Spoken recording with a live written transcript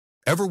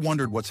Ever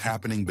wondered what's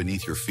happening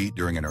beneath your feet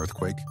during an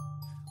earthquake?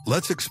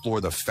 Let's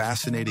explore the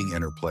fascinating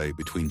interplay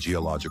between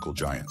geological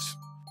giants.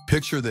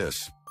 Picture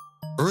this.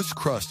 Earth's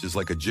crust is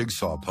like a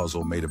jigsaw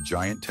puzzle made of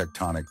giant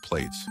tectonic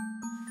plates.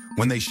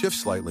 When they shift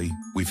slightly,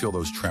 we feel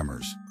those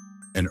tremors,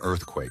 an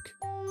earthquake.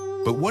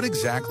 But what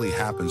exactly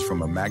happens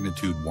from a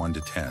magnitude 1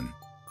 to 10?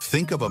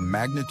 Think of a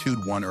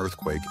magnitude 1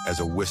 earthquake as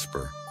a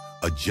whisper,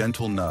 a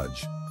gentle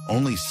nudge.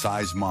 Only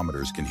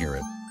seismometers can hear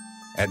it.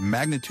 At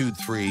magnitude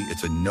 3,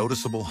 it's a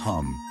noticeable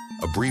hum,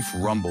 a brief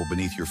rumble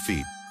beneath your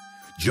feet.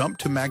 Jump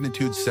to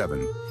magnitude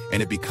 7,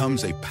 and it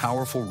becomes a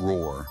powerful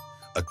roar,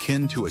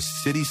 akin to a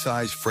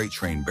city-sized freight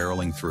train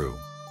barreling through.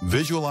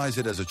 Visualize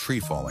it as a tree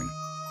falling.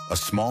 A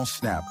small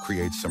snap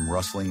creates some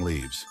rustling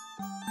leaves.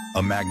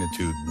 A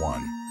magnitude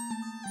 1.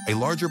 A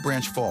larger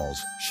branch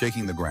falls,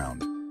 shaking the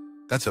ground.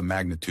 That's a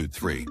magnitude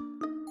 3.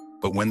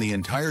 But when the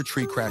entire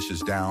tree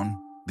crashes down,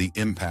 the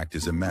impact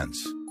is immense.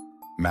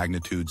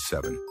 Magnitude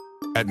 7.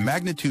 At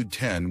magnitude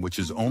 10, which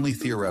is only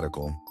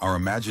theoretical, our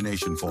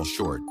imagination falls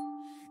short.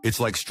 It's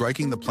like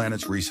striking the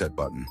planet's reset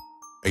button.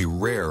 A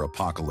rare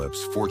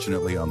apocalypse,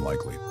 fortunately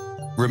unlikely.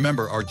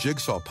 Remember, our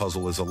jigsaw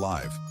puzzle is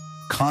alive,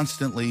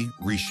 constantly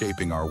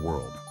reshaping our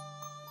world.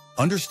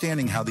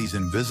 Understanding how these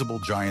invisible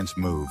giants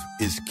move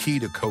is key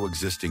to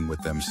coexisting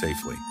with them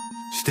safely.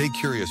 Stay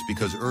curious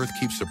because Earth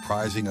keeps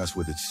surprising us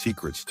with its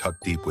secrets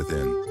tucked deep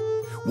within.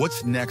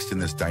 What's next in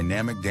this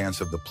dynamic dance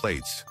of the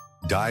plates?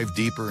 Dive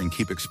deeper and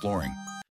keep exploring.